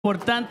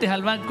Importantes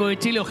al Banco de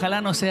Chile, ojalá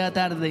no sea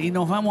tarde, y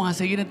nos vamos a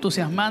seguir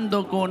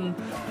entusiasmando con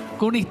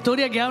una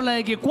historia que habla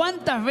de que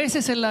cuántas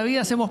veces en la vida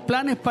hacemos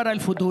planes para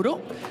el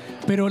futuro,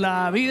 pero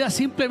la vida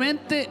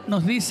simplemente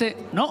nos dice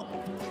no,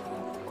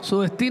 su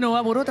destino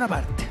va por otra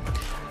parte.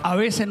 A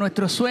veces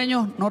nuestros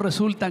sueños no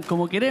resultan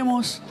como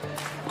queremos,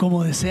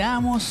 como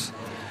deseamos,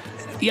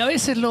 y a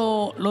veces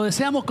lo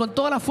deseamos con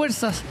todas las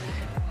fuerzas,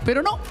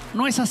 pero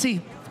no es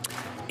así.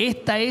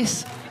 Esta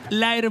es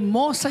la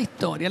hermosa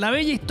historia, la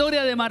bella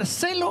historia de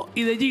Marcelo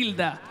y de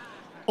Gilda.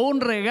 Un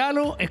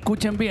regalo,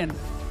 escuchen bien,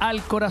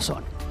 al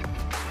corazón.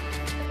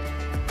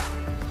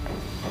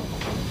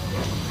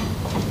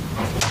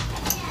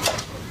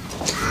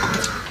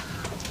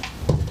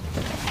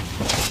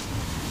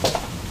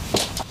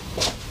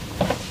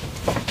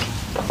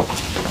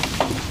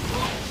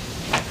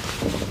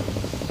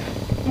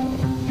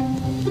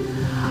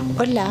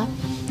 Hola.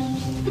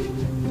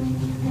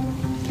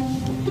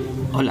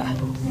 Hola.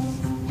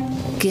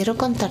 Quiero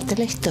contarte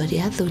la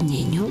historia de un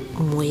niño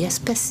muy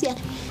especial.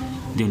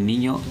 De un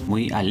niño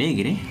muy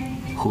alegre,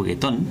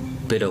 juguetón,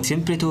 pero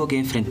siempre tuvo que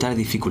enfrentar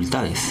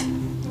dificultades.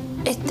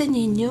 Este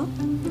niño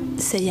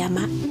se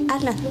llama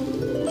Alan.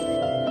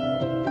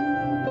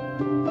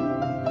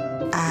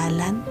 A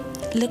Alan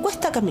le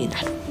cuesta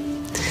caminar.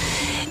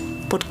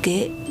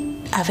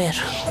 Porque, a ver,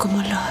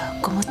 ¿cómo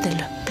te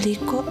lo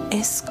explico?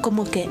 Es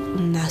como que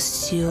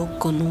nació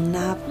con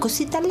una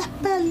cosita en la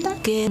espalda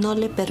que no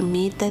le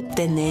permite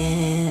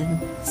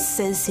tener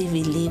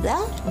sensibilidad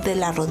de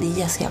la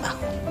rodilla hacia abajo.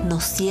 No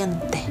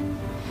siente.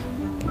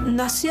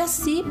 Nació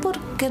así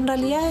porque en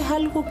realidad es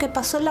algo que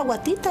pasó en la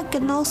guatita,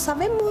 que no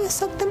sabemos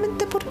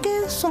exactamente por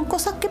qué, son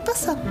cosas que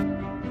pasan.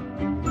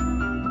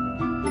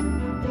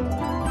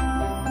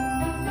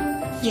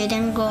 Yo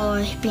tengo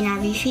espina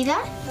bífida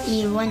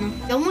y bueno,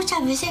 yo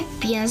muchas veces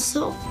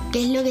pienso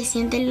qué es lo que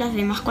sienten los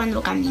demás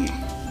cuando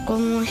caminan.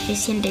 Cómo se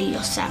sienten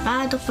los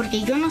zapatos,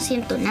 porque yo no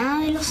siento nada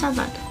de los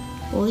zapatos.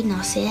 Uy,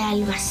 no sé,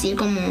 algo así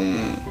como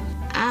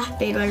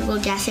áspero,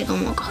 algo que hace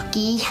como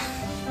cosquillas.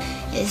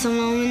 Eso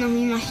más o menos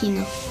me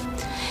imagino.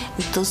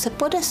 Entonces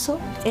por eso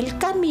él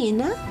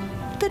camina,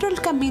 pero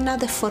él camina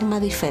de forma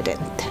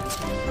diferente.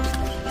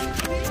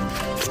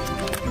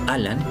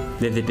 Alan,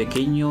 desde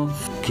pequeño,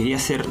 quería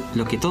hacer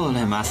lo que todos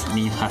los demás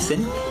niños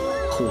hacen: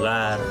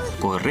 jugar,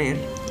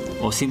 correr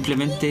o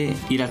simplemente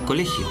ir al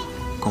colegio,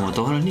 como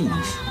todos los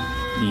niños.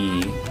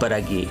 Y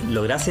para que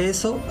lograse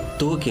eso,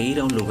 tuvo que ir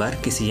a un lugar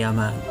que se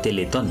llama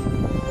Teletón.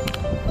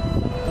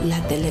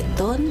 La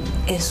Teletón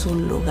es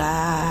un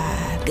lugar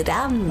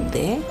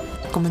grande,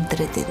 como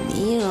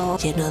entretenido,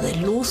 lleno de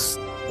luz.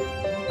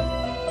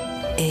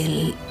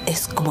 Él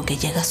es como que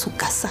llega a su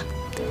casa.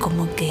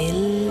 Como que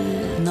él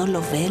no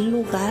lo ve el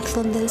lugar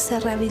donde él se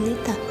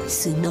rehabilita,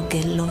 sino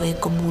que él lo ve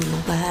como un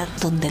lugar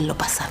donde él lo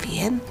pasa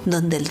bien,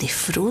 donde él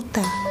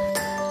disfruta.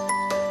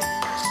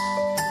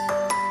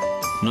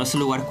 No es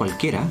un lugar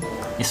cualquiera,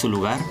 es un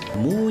lugar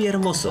muy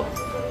hermoso,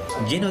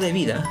 lleno de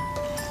vida,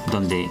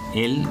 donde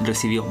él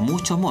recibió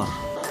mucho amor.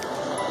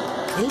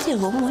 Él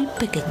llegó muy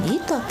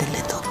pequeñito a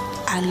Teletón,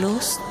 a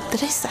los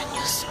 3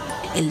 años.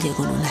 Él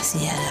llegó en una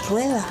silla de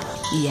ruedas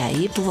y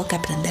ahí tuvo que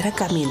aprender a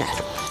caminar.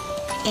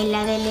 En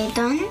la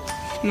Teletón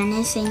me han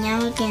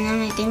enseñado que no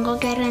me tengo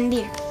que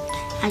rendir,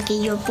 a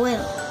que yo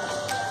puedo.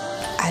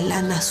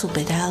 Alan ha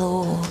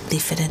superado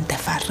diferentes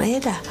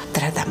barreras,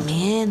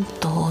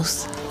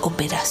 tratamientos,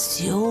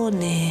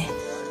 operaciones,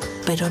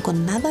 pero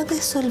con nada de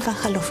eso él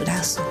baja los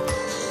brazos.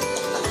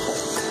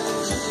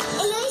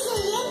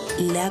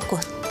 Le ha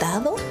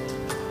costado,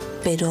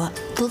 pero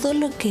todo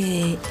lo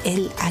que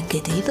él ha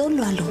querido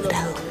lo ha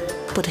logrado.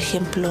 Por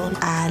ejemplo,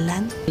 a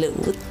Alan le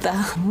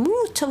gusta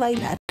mucho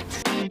bailar.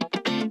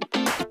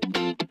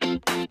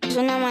 Es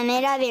una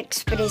manera de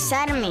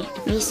expresarme,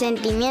 mis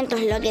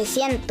sentimientos, lo que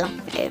siento.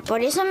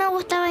 Por eso me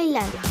gusta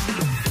bailar.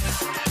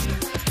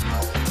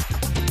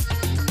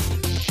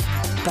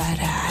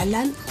 Para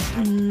Alan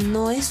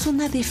no es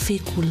una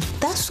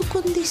dificultad su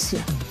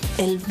condición.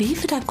 Él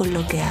vibra con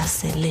lo que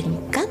hace, le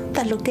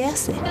encanta lo que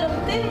hace.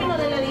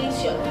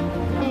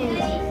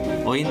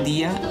 Hoy en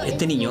día,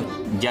 este niño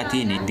ya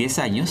tiene 10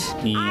 años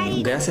y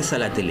gracias a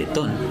la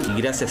Teletón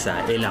y gracias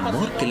a el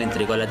amor que le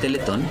entregó a la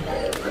Teletón,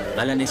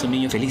 Alan es un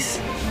niño feliz.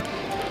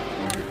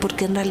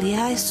 Porque en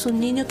realidad es un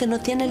niño que no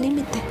tiene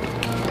límite.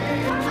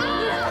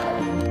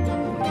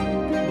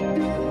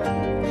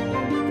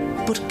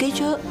 ¿Por qué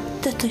yo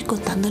te estoy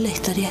contando la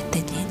historia de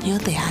este niño,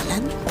 de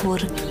Alan?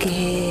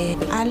 Porque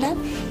Alan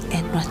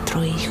es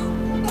nuestro hijo.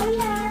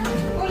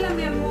 Hola,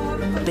 mi amor.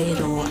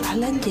 Pero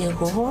Alan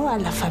llegó a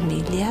la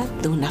familia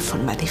de una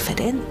forma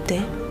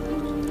diferente.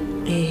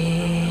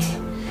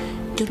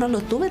 Yo no lo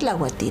tuve en la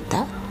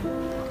guatita,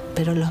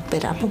 pero lo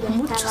esperamos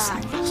muchos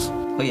años.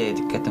 Oye,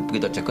 quedaste un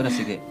poquito chacón,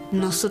 así que...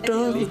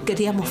 Nosotros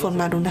queríamos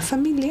formar una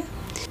familia,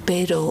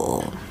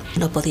 pero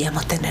no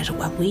podíamos tener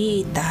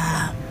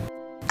guaguita.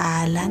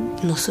 A Alan,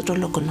 nosotros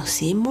lo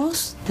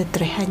conocimos de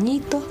 3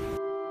 añitos.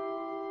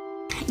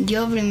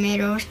 Yo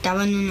primero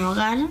estaba en un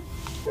hogar,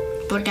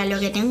 porque a lo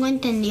que tengo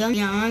entendido,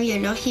 mi mamá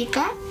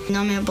biológica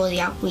no me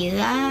podía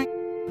cuidar.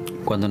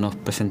 Cuando nos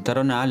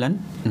presentaron a Alan,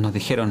 nos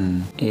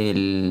dijeron,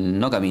 él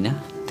no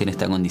camina, tiene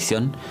esta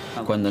condición.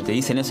 Cuando te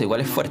dicen eso,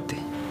 igual es fuerte.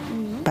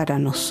 Para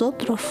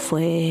nosotros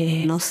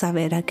fue no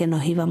saber a qué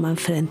nos íbamos a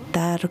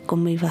enfrentar,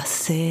 cómo iba a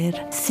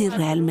ser, si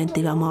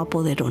realmente íbamos a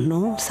poder o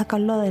no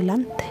sacarlo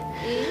adelante.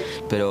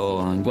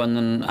 Pero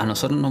cuando a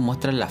nosotros nos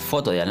muestran la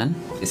foto de Alan,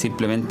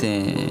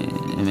 simplemente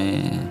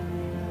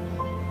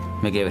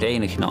me quebré y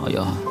dije, no,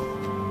 yo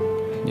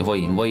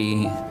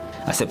voy,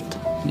 acepto.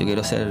 Yo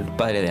quiero ser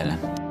padre de Alan.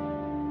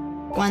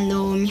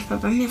 Cuando mis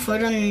papás me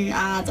fueron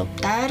a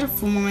adoptar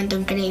fue un momento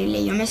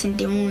increíble. Yo me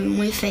sentí muy,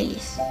 muy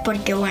feliz.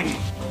 Porque bueno,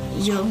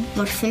 yo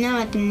por fin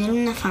iba a tener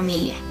una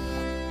familia.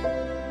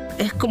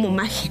 Es como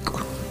mágico.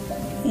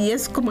 Y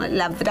es como el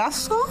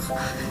abrazo,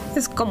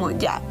 es como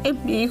ya, es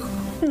mi hijo.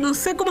 No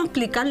sé cómo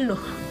explicarlo,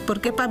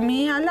 porque para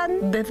mí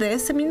Alan desde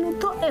ese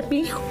minuto es mi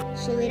hijo.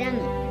 Soberano.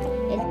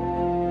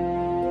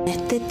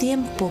 Este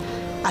tiempo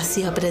ha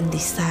sido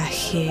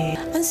aprendizaje,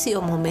 han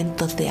sido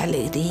momentos de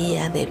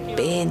alegría, de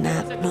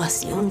pena. No ha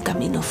sido un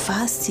camino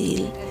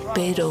fácil,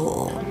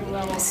 pero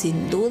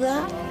sin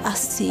duda ha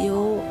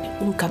sido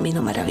un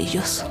camino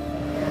maravilloso.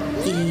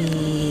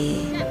 ¿Y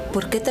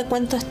por qué te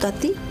cuento esto a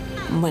ti?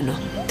 Bueno,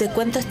 te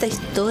cuento esta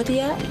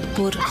historia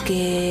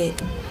porque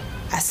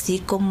así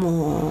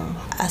como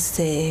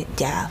hace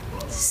ya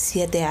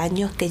 7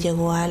 años que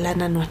llegó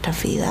Alan a nuestra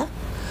vida,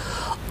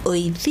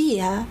 hoy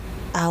día,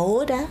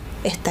 ahora,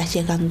 estás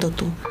llegando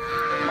tú.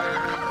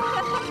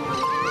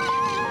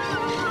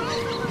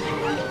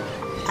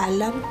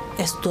 Alan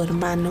es tu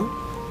hermano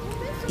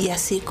y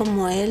así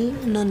como él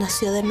no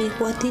nació de mi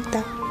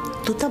guatita,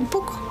 tú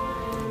tampoco.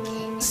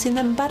 Sin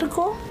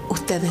embargo,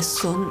 ustedes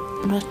son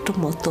nuestro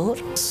motor,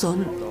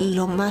 son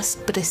lo más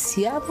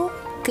preciado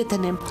que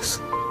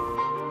tenemos.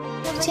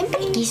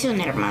 Siempre quise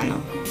un hermano.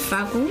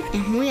 Facu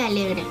es muy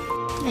alegre.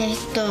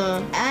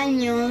 Estos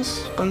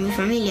años con mi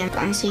familia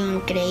han sido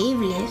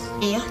increíbles.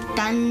 Ellos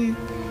tan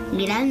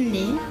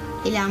grande,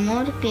 el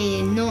amor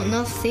que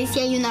no sé si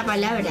hay una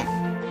palabra.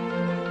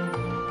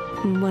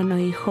 Bueno,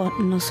 hijo,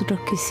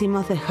 nosotros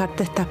quisimos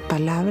dejarte estas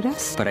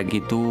palabras Para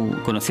que tú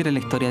conocieras la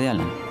historia de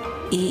Alan.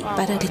 y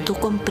para que tú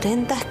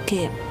comprendas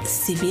que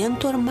si bien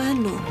tu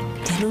hermano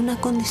tiene una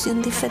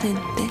condición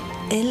diferente,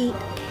 él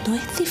no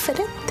es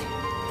diferente.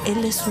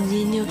 Él es un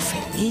niño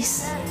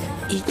feliz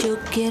y yo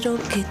quiero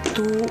que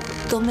tú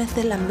tomes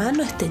de la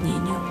mano a este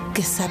niño,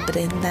 que se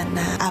aprendan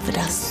a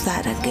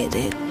abrazar, a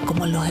querer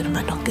como los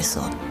hermanos que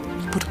son.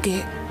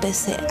 Porque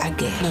pese a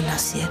que no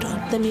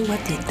nacieron de mi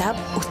guatita,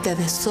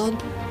 ustedes son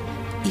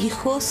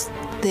hijos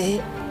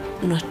de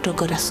nuestro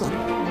corazón.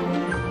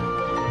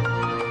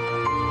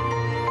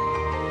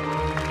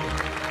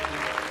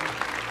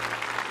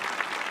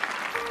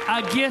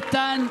 Aquí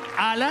están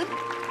Alan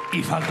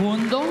y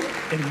Facundo,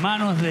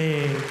 hermanos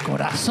de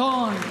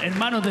corazón,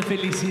 hermanos de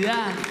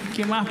felicidad.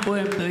 ¿Qué más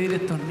pueden pedir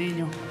estos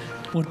niños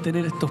por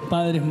tener estos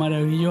padres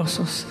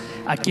maravillosos?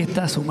 Aquí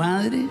está su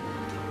madre,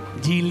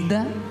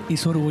 Gilda, y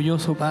su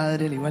orgulloso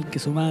padre, al igual que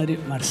su madre,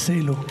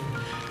 Marcelo.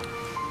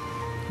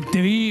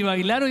 Te vi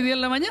bailar hoy día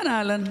en la mañana,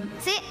 Alan.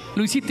 Sí,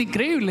 Lo hiciste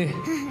increíble.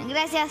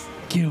 gracias.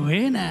 ¡Qué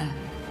buena!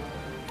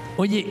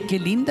 Oye, qué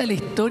linda la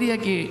historia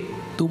que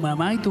tu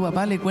mamá y tu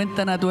papá le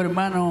cuentan a tu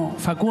hermano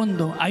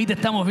Facundo. Ahí te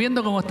estamos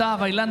viendo cómo estabas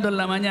bailando en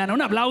la mañana.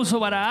 Un aplauso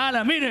para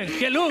Alan. Miren,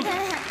 qué look.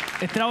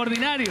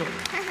 Extraordinario.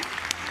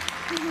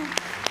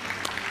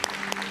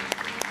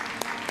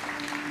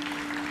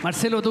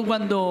 Marcelo, tú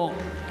cuando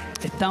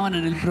estaban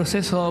en el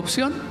proceso de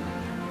adopción,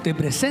 te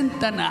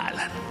presentan a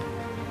Alan.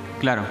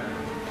 Claro.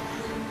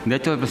 De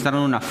hecho, me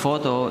presentaron una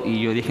foto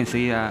y yo dije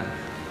enseguida,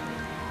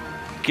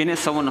 ¿quiénes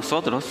somos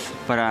nosotros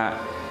para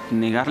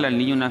negarle al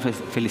niño una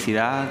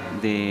felicidad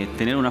de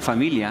tener una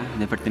familia,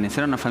 de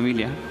pertenecer a una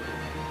familia?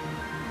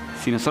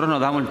 Si nosotros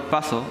nos damos el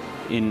paso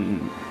en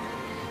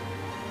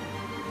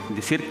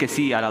decir que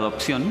sí a la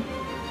adopción,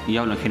 y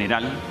hablo en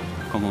general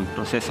como un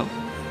proceso,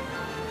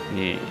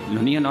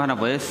 los niños no van a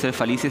poder ser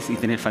felices y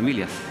tener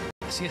familias.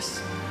 Así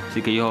es.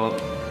 Así que yo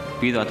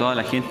pido a toda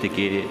la gente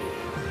que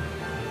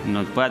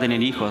no pueda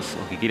tener hijos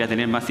o que quiera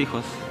tener más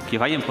hijos, que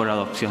vayan por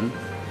adopción,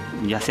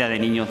 ya sea de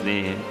niños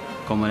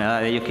como la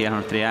edad de ellos que llegan a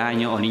los 3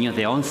 años, o niños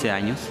de 11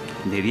 años,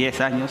 de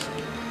 10 años.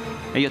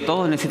 Ellos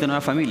todos necesitan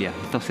una familia.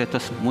 Entonces esto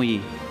es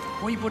muy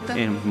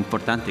importante.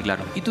 Importante,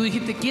 claro. Y tú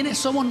dijiste, ¿quiénes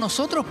somos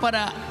nosotros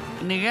para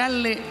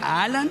negarle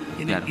a Alan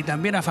Claro. y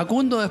también a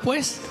Facundo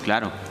después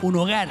Claro. un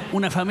hogar,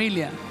 una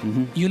familia?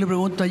 Ujú. Y yo le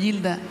pregunto a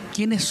Gilda,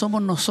 ¿quiénes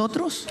somos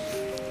nosotros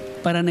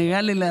para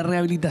negarle la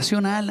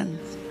rehabilitación a Alan?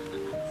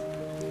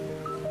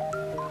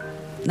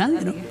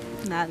 Nadie, ¿no?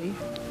 Nadie.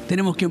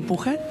 ¿Tenemos que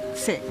empujar?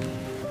 Sí,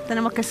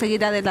 tenemos que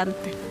seguir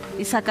adelante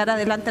y sacar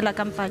adelante la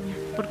campaña,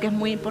 porque es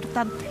muy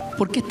importante.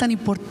 ¿Por qué es tan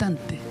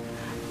importante?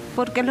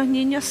 Porque los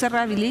niños se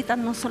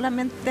rehabilitan no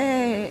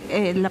solamente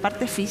en la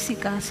parte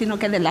física, sino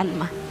que del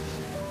alma.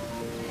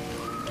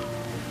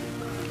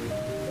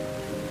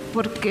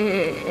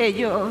 Porque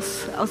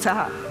ellos, o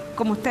sea,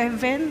 como ustedes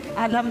ven,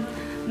 Alan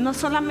no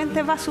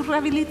solamente va a sus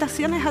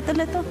rehabilitaciones a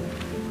Teletón,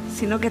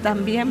 sino que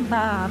también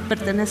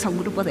pertenece a un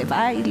grupo de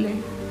baile.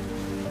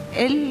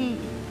 Él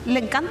le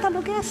encanta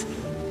lo que hace.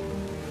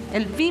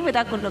 Él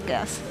vibra con lo que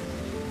hace.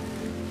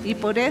 Y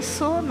por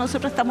eso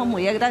nosotros estamos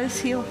muy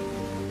agradecidos.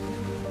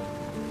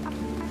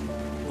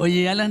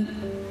 Oye, Alan,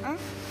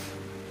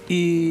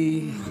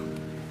 ¿y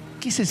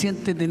qué se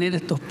siente tener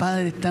estos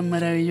padres tan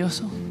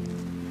maravillosos?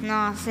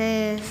 No,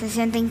 se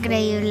siente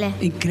increíble.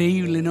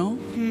 Increíble, ¿no?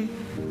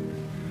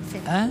 Sí.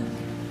 ¿Ah?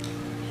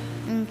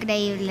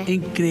 Increíble.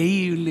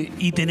 Increíble.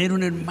 ¿Y tener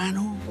un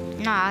hermano?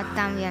 No,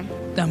 también.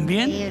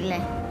 ¿También? Increíble.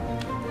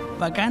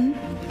 ¿Bacán?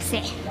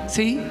 Sí.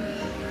 ¿Sí?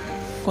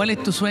 ¿Cuál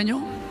es tu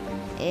sueño?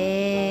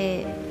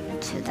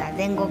 Chuta,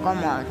 tengo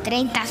como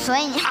 30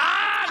 sueños.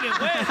 ¡Ah, qué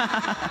bueno!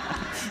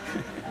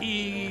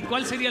 ¿Y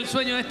cuál sería el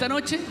sueño de esta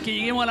noche? ¿Que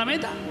lleguemos a la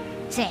meta?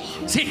 Sí.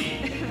 Sí.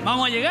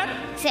 ¿Vamos a llegar?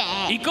 Sí.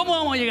 ¿Y cómo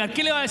vamos a llegar?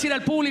 ¿Qué le va a decir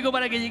al público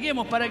para que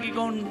lleguemos? Para que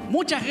con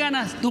muchas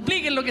ganas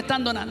dupliquen lo que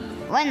están donando.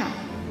 Bueno,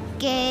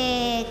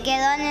 que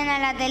donen a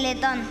la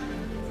Teletón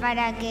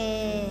para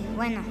que,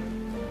 bueno,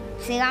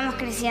 sigamos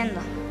creciendo.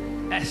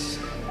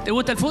 Eso. ¿Te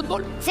gusta el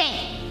fútbol?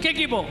 Sí. ¿Qué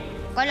equipo?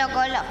 Colo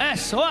Colo.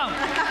 Eso, vamos.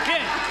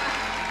 Bien.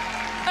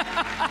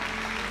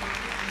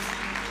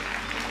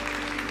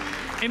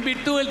 En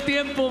virtud del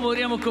tiempo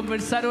podríamos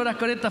conversar horas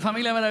con esta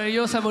familia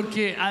maravillosa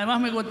porque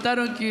además me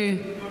contaron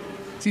que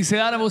si se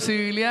da la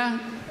posibilidad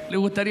les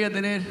gustaría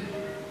tener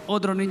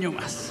otro niño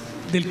más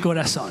del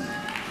corazón.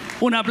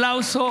 Un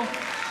aplauso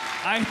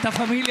a esta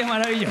familia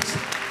maravillosa.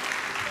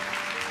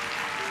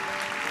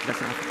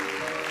 Gracias.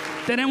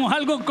 Tenemos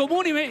algo en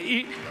común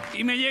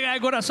y me llega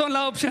de corazón la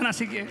adopción,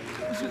 así que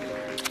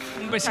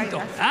un besito.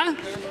 ¿Ah?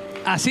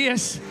 Así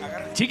es.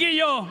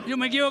 Chiquillo, yo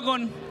me quedo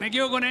con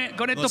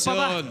estos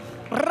papás.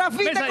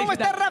 Rafita, Mesa ¿cómo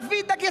digital. está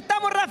Rafita? Aquí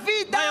estamos,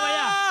 Rafita.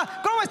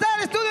 Vaya. ¿Cómo está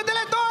el estudio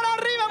Teletón?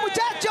 ¡Arriba,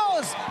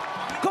 muchachos!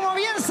 Como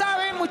bien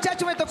saben,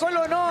 muchachos, me tocó el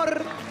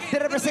honor de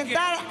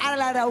representar a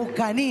la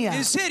Araucanía.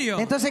 ¿En serio?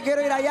 Entonces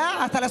quiero ir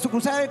allá hasta la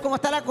sucursal a ver cómo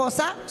está la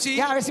cosa. Sí.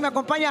 Ya, a ver si me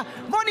acompaña.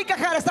 Mónica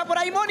Jara, ¿está por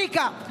ahí,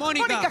 Mónica?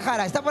 Mónica.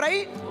 Jara, ¿está por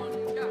ahí?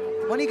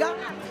 Mónica.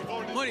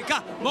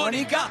 Mónica.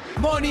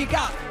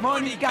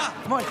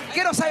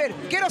 Quiero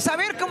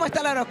saber cómo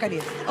está la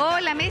Araucanía.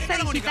 Hola, mesa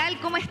digital,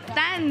 ¿cómo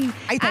están?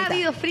 Ahí está. Ha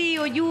habido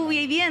frío,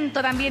 lluvia y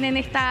viento también en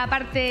esta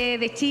parte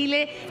de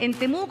Chile. En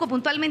Temuco,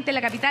 puntualmente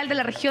la capital de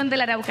la región de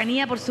la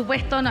Araucanía, por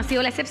supuesto, no ha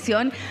sido la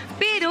excepción.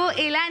 Pero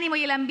el ánimo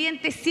y el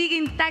ambiente sigue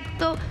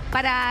intacto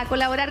para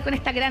colaborar con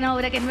esta gran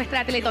obra que es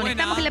nuestra Teletón. Buena.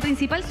 Estamos en la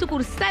principal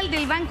sucursal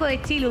del Banco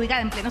de Chile,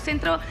 ubicada en pleno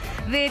centro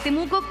de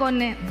Temuco, con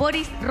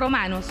Boris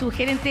Romano, su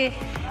gerente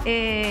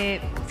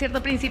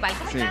cierto principal.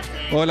 ¿Cómo estás?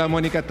 Hola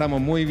Mónica,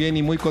 estamos muy bien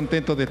y muy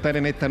contentos de estar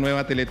en esta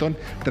nueva Teletón,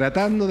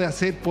 tratando de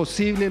hacer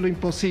posible lo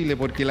imposible,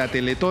 porque la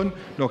Teletón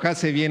nos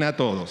hace bien a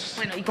todos.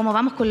 Bueno, ¿y cómo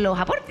vamos con los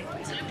aportes?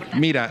 Eso es lo importante.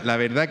 Mira, la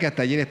verdad que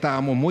hasta ayer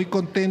estábamos muy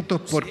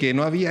contentos porque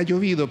no había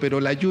llovido,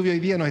 pero la lluvia hoy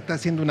día nos está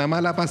haciendo una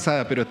mala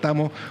pasada, pero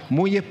estamos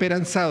muy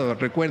esperanzados.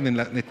 Recuerden,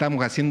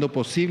 estamos haciendo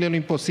posible lo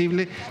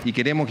imposible y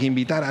queremos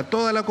invitar a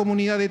toda la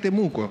comunidad de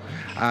Temuco,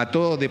 a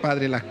todos de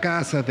Padre Las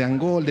Casas, de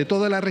Angol, de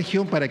toda la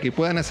región, para que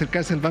puedan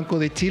acercarse al Banco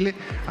de Chile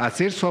a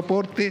hacer su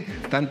aporte,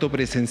 tanto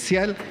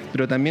presencial,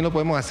 pero también lo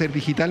podemos hacer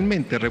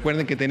digitalmente.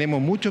 Recuerden que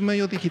tenemos muchos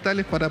medios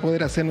digitales para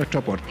poder hacer nuestro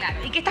aporte.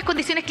 Claro, y que estas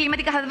condiciones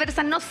climáticas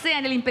adversas no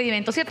sean el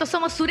impedimento, ¿cierto?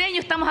 Somos sureños,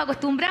 estamos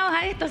acostumbrados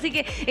a esto, así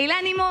que el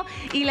ánimo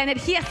y la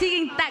energía sigue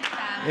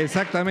intacta.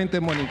 Exactamente,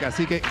 Mónica.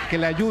 Así que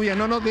la lluvia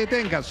no nos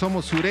detenga.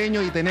 Somos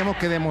sureños y tenemos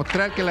que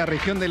demostrar que la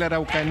región de la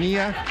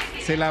Araucanía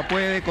se la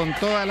puede con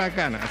toda la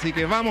gana. Así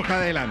que vamos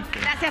adelante.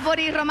 Gracias,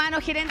 Boris Romano,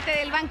 gerente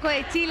del Banco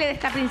de Chile, de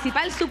esta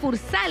principal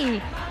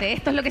sucursal. De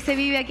esto es lo que se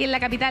vive aquí en la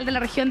capital de la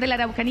región de la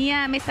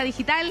Araucanía, Mesa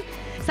Digital.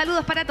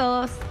 Saludos para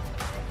todos.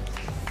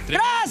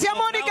 Gracias,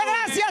 Mónica,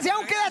 gracias. Y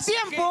aún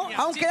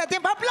queda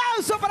tiempo.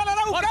 ¡Aplauso para la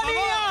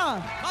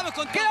Araucanía! Vamos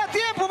con todo. Queda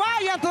tiempo,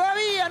 vayan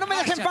todavía. No me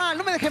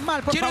dejen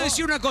mal, por Quiero favor.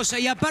 decir una cosa,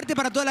 y aparte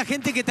para toda la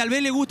gente que tal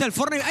vez le gusta el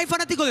Fortnite. ¿Hay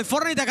fanáticos de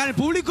Fortnite acá en el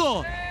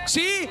público?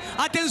 ¿Sí?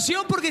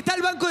 Atención porque está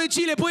el Banco de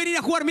Chile, pueden ir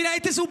a jugar. Mira,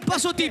 este es un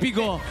paso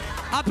típico.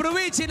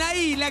 Aprovechen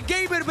ahí, la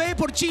Gamer BE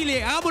por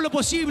Chile, hagamos lo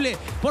posible.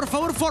 Por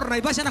favor,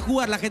 Fortnite, vayan a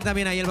jugar la gente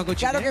también ahí al Banco de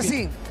Chile. Claro que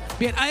sí.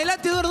 Bien,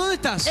 adelante, Eduardo, ¿dónde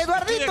estás?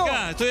 Eduardito.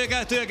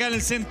 Estoy acá en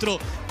el centro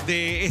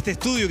de este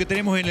estudio que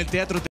tenemos en el Teatro